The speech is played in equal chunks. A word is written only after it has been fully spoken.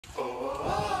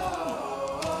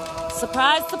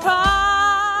Surprise, surprise!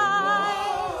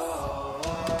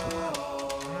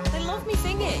 They love me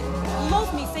singing.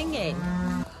 Love me singing.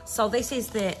 So this is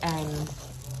the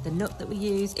nut that we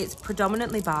use. It's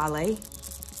predominantly barley.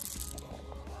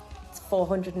 It's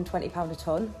 £420 a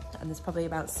tonne, and there's probably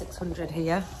about 600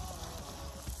 here.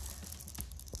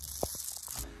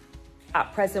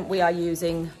 At present, we are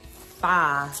using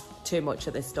far too much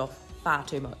of this stuff. Far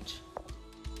too much.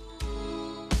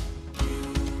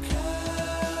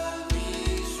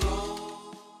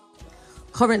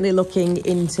 Currently looking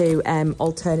into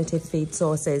alternative feed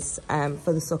sources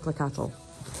for the suckler cattle.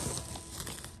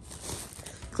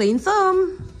 Clean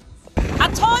thumb. I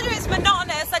told you it's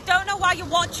monotonous. I don't know why you're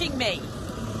watching me.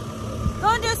 Go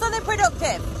and do something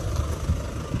productive.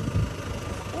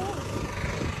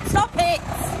 Stop it.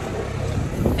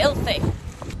 Filthy.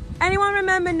 Anyone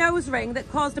remember Nose Ring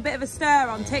that caused a bit of a stir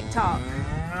on TikTok?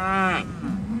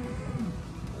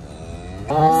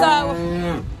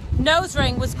 So, Nose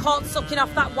Ring was caught sucking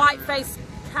off that white-faced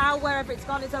cow, wherever it's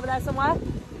gone, it's over there somewhere,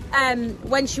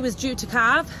 when she was due to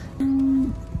calve.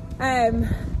 And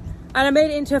I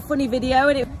made it into a funny video,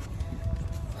 and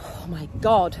oh my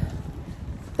God,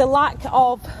 the lack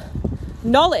of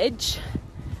knowledge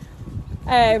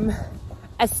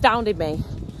astounded me.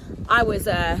 I was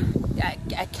a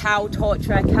cow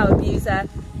torturer, cow abuser.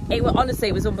 Honestly,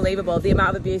 it was unbelievable, the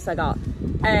amount of abuse I got.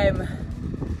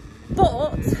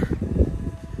 But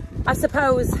I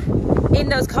suppose in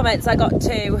those comments I got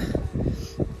to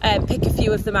pick a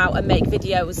few of them out and make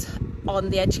videos on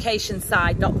the education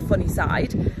side, not the funny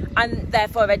side, and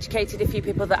therefore I've educated a few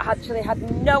people that actually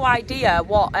had no idea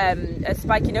what a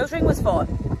spiky nose ring was for.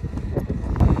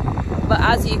 But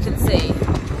as you can see,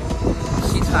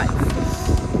 she's fine.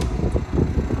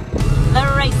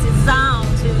 The race is on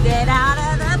to get out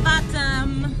of the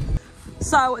bottom.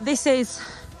 So this is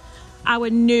our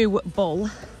new bull.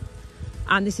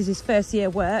 And this is his first year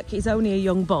work. He's only a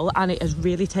young bull and it has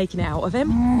really taken it out of him.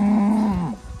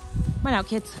 Come on out,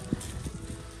 kids.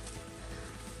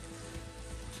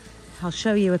 I'll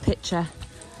show you a picture.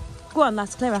 Go on,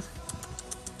 lads, clear off.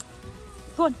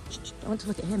 Go on, I want to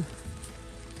look at him.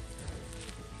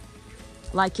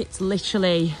 Like it's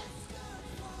literally...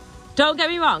 Don't get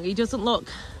me wrong, he doesn't look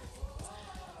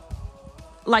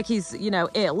like he's, you know,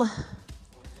 ill.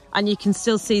 And you can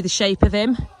still see the shape of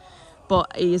him.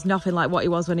 But he is nothing like what he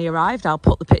was when he arrived. I'll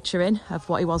put the picture in of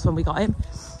what he was when we got him.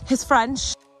 He's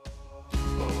French.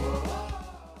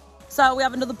 So we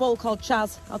have another bull called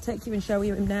Chaz. I'll take you and show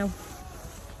you him now.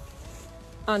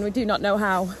 And we do not know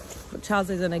how, but Chaz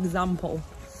is an example.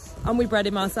 And we bred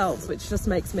him ourselves, which just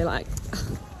makes me like,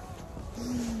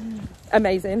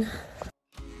 amazing.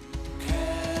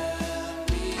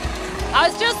 I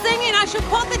was just thinking I should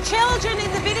put the children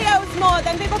in the videos more,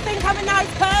 then people think I'm a nice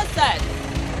person.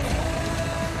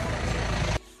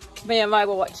 Me and I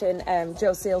were watching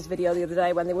Joe Seal's video the other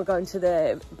day when they were going to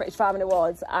the British Farming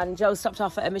Awards, and Joe stopped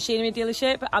off at a machinery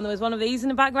dealership and there was one of these in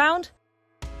the background.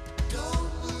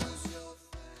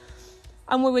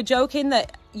 And we were joking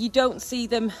that you don't see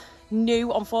them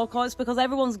new on forecourts because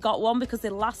everyone's got one because they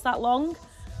last that long.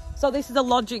 So this is a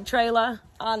Logic trailer,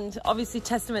 and obviously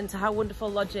testament to how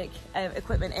wonderful Logic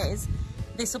equipment is.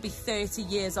 This will be 30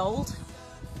 years old.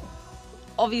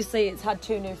 Obviously it's had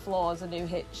 2 new floors, a new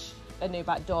hitch, a new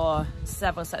back door,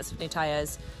 several sets of new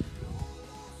tyres.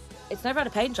 It's never had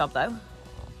a paint job though.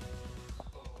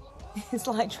 It's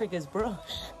like Trigger's brush.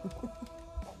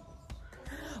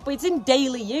 But it's in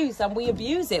daily use and we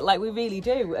abuse it, like we really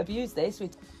do abuse this.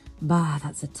 Bah,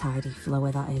 that's a tidy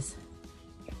flower, that is.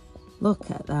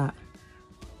 Look at that.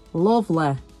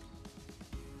 Lovely.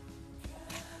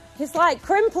 It's like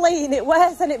crimply and it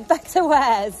wears and it better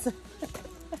wears.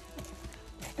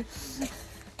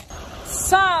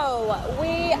 So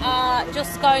we are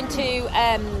just going to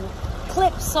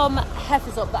clip some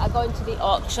heifers up that are going to the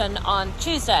auction on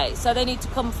Tuesday. So they need to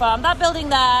come from that building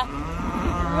there,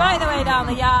 right the way down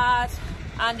the yard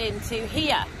and into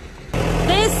here.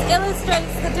 This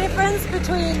illustrates the difference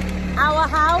between our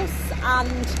house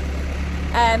and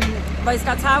Roy's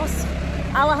dad's house.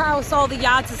 Our house, all the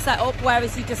yards are set up,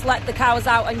 whereas you just let the cows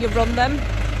out and you run them.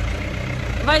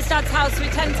 Roy's dad's house, we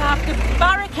tend to have to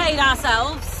barricade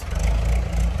ourselves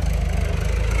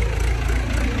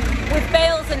with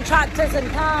bales and tractors and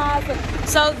cars.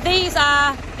 So these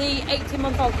are the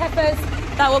 18-month-old heifers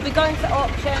that will be going to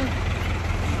auction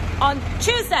on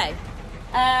Tuesday.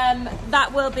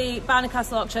 That will be Barney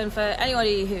Castle auction for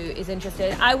anybody who is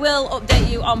interested. I will update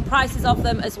you on prices of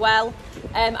them as well.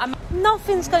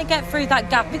 Nothing's going to get through that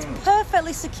gap. It's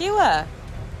perfectly secure.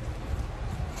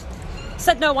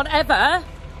 Said no one ever.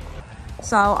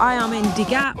 So I am in the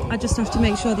gap. I just have to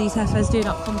make sure these heifers do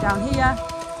not come down here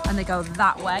and they go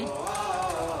that way.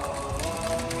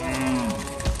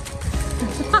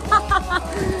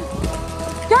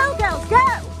 Go girls, go!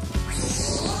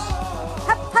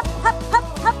 Hup, hup, hup, hup,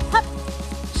 hup, hup.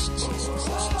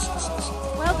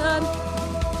 Well done.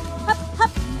 Hup,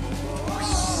 hup.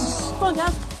 Come on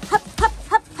girls. Hup, hup,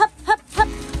 hup, hup, hup, hup.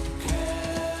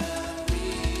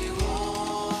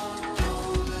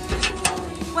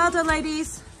 Well done,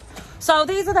 ladies. So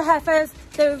these are the heifers.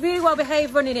 They were really well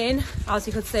behaved running in, as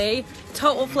you could see.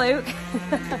 Total fluke.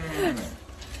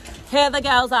 Here the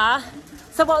girls are.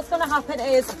 So what's going to happen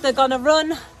is they're going to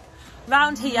run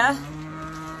round here,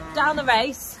 down the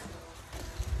race,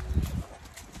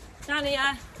 down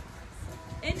here,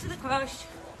 into the crush.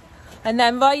 And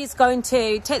then Roy is going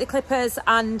to take the clippers,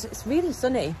 and it's really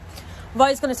sunny.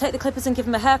 Roy is going to take the clippers and give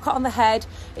them a haircut on the head.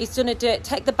 He's going to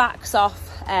take the backs off.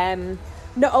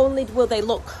 Not only will they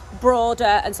look broader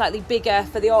and slightly bigger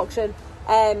for the auction,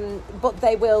 but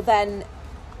they will then,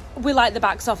 we like the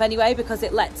backs off anyway because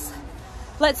it lets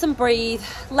them breathe,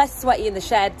 less sweaty in the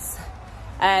sheds.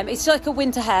 It's like a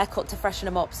winter haircut to freshen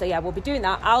them up. So yeah, we'll be doing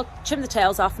that. I'll trim the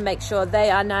tails off and make sure they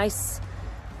are nice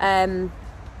and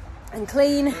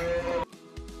clean.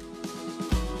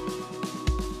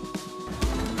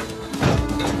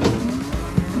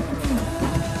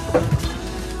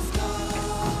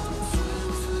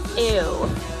 Ew,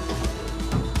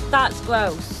 that's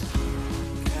gross.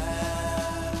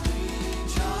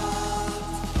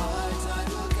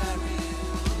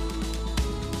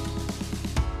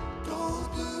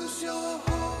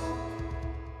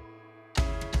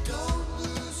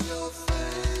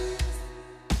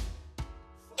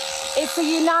 It's a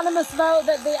unanimous vote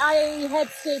that the IAE head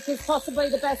stitch is possibly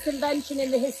the best invention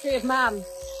in the history of man.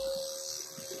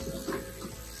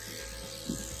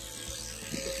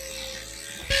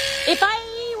 If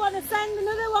IAE want to send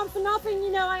another one for nothing,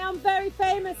 you know I am very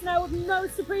famous and I would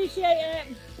most appreciate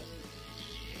it.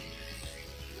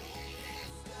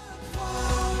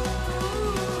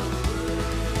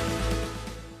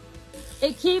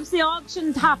 It keeps the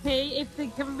auctions happy if they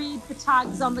can read the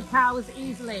tags on the cows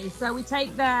easily. So we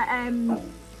take the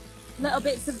little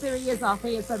bits of their ears off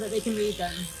here so that they can read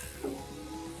them.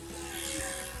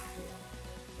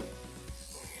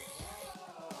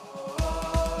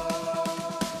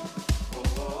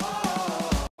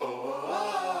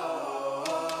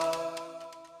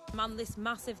 Man, this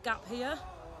massive gap here.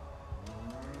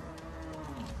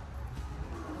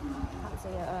 Can't see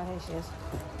it. Oh, here she is.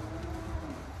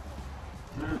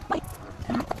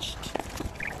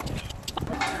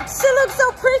 She looks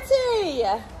so pretty!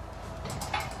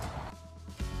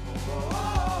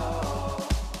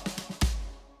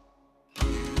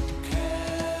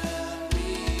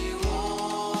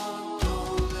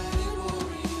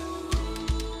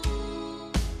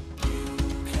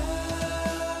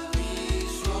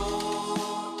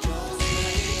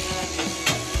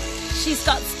 She's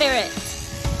got spirit.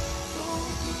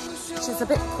 She's a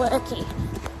bit quirky.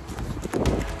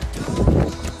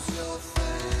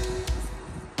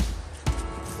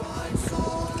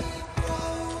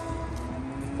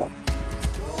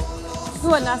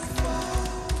 Go on, lass.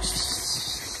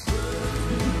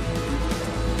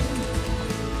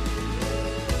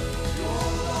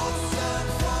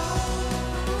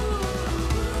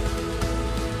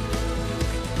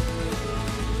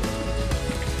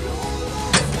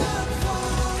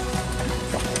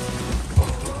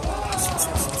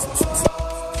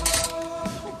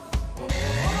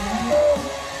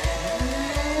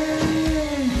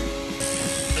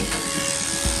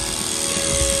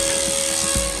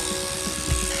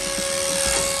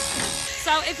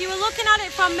 If you were looking at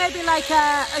it from maybe like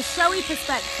a showy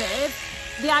perspective,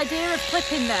 the idea of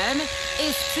clipping them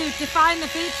is to define the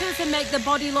features and make the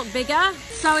body look bigger.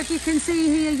 So if you can see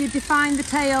here, you define the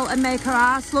tail and make her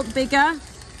ass look bigger.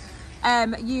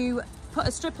 You put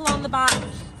a strip along the back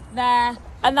there,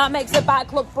 and that makes the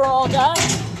back look broader.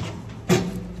 I'm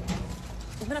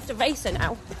gonna have to race her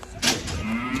now.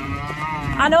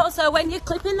 And also when you're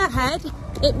clipping the head,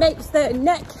 it makes the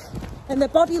neck and the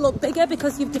body look bigger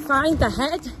because you've defined the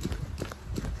head.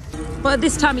 But at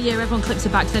this time of year, everyone clips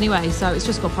their backs anyway, so it's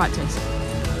just good practice.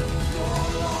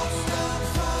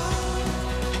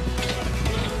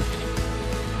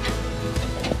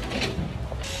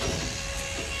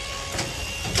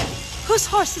 Whose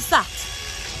horse is that?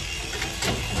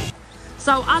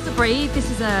 So as a breed,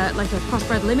 this is like a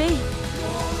crossbred limmy.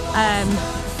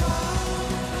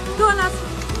 Go on, lads.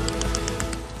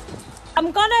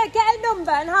 I'm gonna get a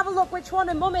number and have a look which one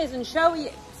her mum is and show you.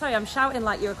 Sorry, I'm shouting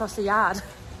like you're across the yard.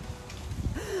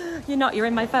 You're not, you're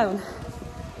in my phone.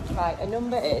 Right, a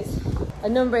number is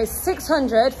And number is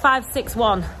 600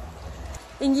 561.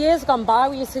 In years gone by,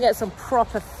 we used to get some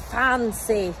proper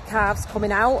fancy calves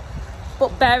coming out,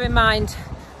 but bear in mind,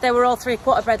 they were all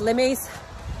 3/4 bred limmies,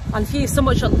 and if you so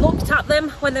much looked at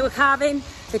them when they were calving,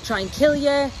 they'd try and kill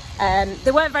you.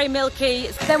 They weren't very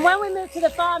milky. Then when we moved to the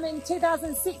farm in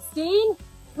 2016,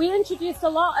 we introduced a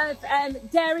lot of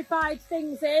dairy-fied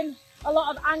things in, a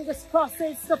lot of Angus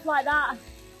crosses, stuff like that,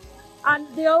 and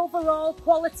the overall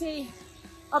quality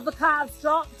of the calves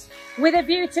dropped, with a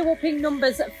view to upping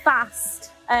numbers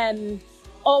fast,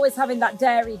 always having that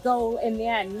dairy goal in the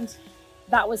end.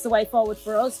 That was the way forward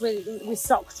for us. We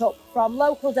stocked up from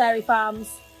local dairy farms,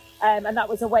 and that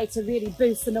was a way to really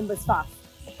boost the numbers fast.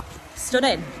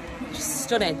 Stunning, just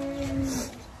stunning.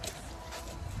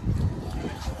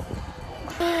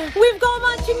 We've got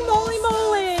matching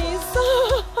mollies.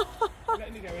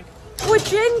 We're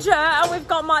ginger and we've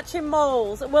got matching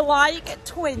moles. We're like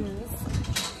twins.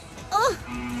 Oh.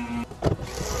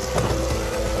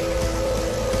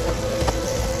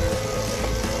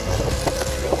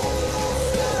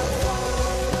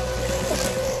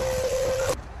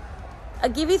 I'll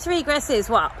give you 3 guesses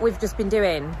what we've just been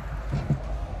doing.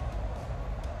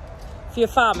 If you're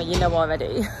a farmer, you know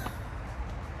already.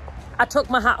 I took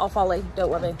my hat off, Ollie, don't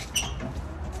worry.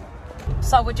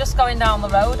 So we're just going down the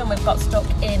road and we've got stuck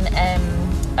in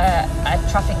a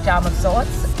traffic jam of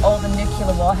sorts. All the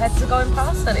nuclear warheads are going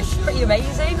past and it's pretty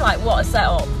amazing, like what a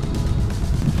setup.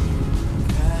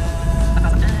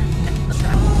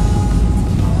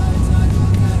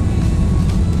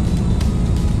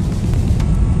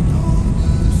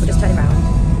 We're just turning around.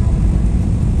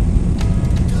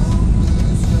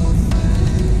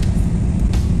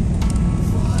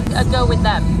 I'd go with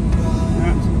them.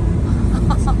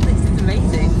 This is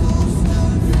amazing.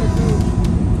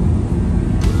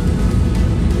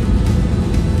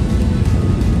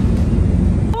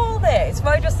 All this,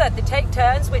 Mo just said they take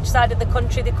turns which side of the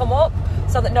country they come up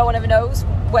so that no one ever knows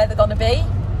where they're going to be.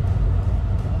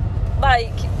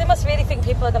 Like, they must really think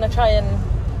people are going to try and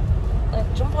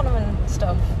like, jump on them and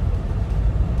stuff.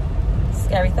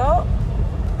 Scary thought.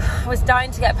 I was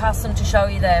dying to get past them to show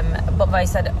you them, but Mo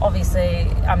said, obviously,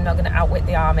 I'm not going to outwit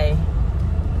the army.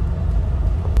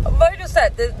 Mo just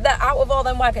said that out of all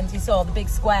them wagons you saw, the big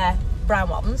square brown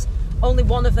ones, only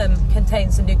one of them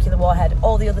contains a nuclear warhead.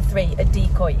 All the other 3 are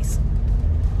decoys.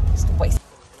 Just a waste.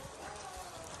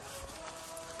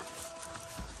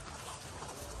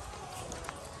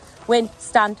 Win,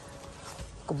 stand.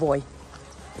 Good boy.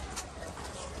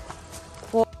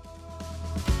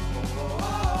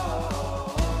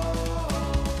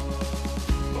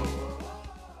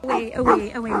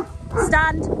 Away, away.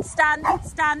 Stand, stand,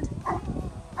 stand.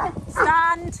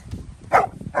 Stand.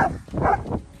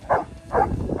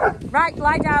 Right,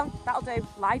 lie down. That'll do.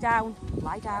 Lie down.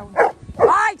 Lie down.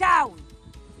 Lie down!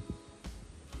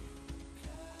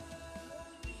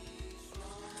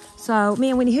 So, me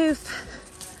and Winnie Hoof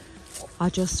are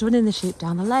just running the sheep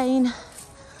down the lane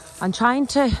and trying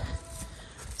to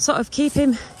sort of keep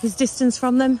his distance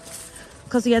from them,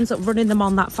 because he ends up running them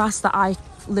on that fast that I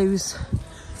lose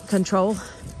control,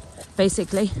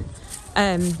 basically.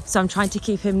 So I'm trying to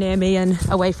keep him near me and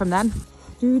away from them.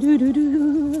 Do do do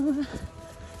do.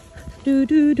 Do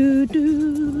do do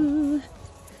do.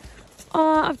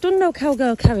 Oh, I've done no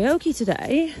cowgirl karaoke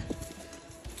today.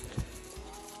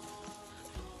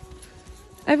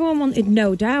 Everyone wanted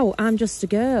No Doubt, I'm Just a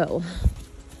Girl.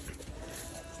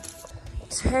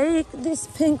 Take this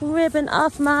pink ribbon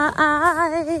off my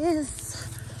eyes.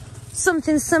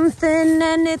 Something, something,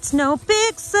 and it's no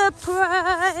big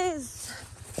surprise.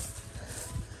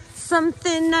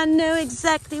 Something, I know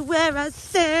exactly where I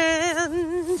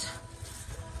stand.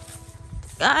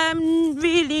 I'm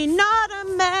really not a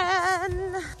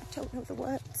man. I don't know the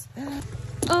words.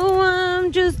 Oh,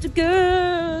 I'm just a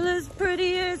girl, as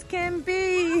pretty as can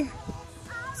be.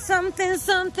 Something,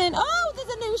 something. Oh, there's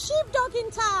a new sheepdog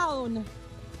in town.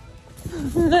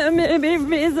 There may be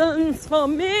reasons for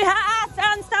me.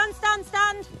 Stand, stand, stand,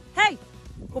 stand. Hey,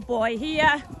 good boy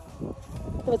here.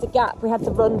 There was a gap, we had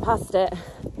to run past it.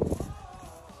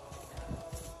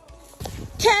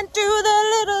 Can't do the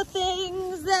little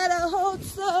things that I hold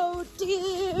so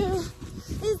dear.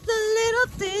 It's the little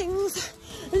things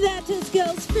that us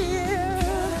girls fear.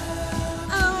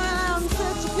 Oh, I'm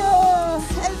such a girl,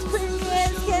 as pretty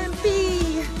as can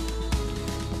be.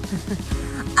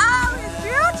 Oh, it's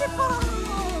beautiful.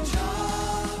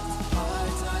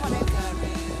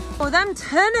 Oh, them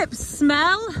turnips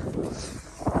smell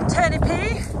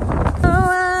turnipy. Oh,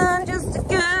 I'm just a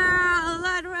girl,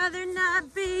 I'd rather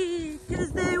not be,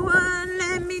 'cause they won't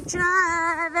let me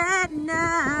drive at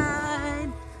night.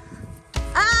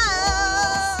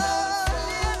 Oh,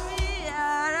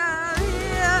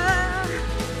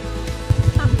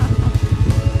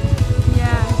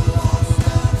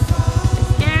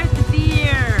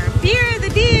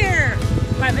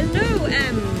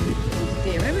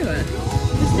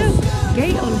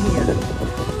 on here.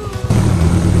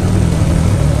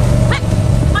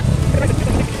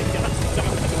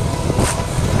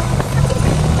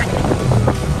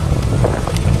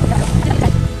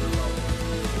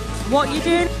 What you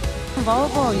doing?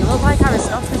 Volvo, you look like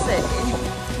aristocracy.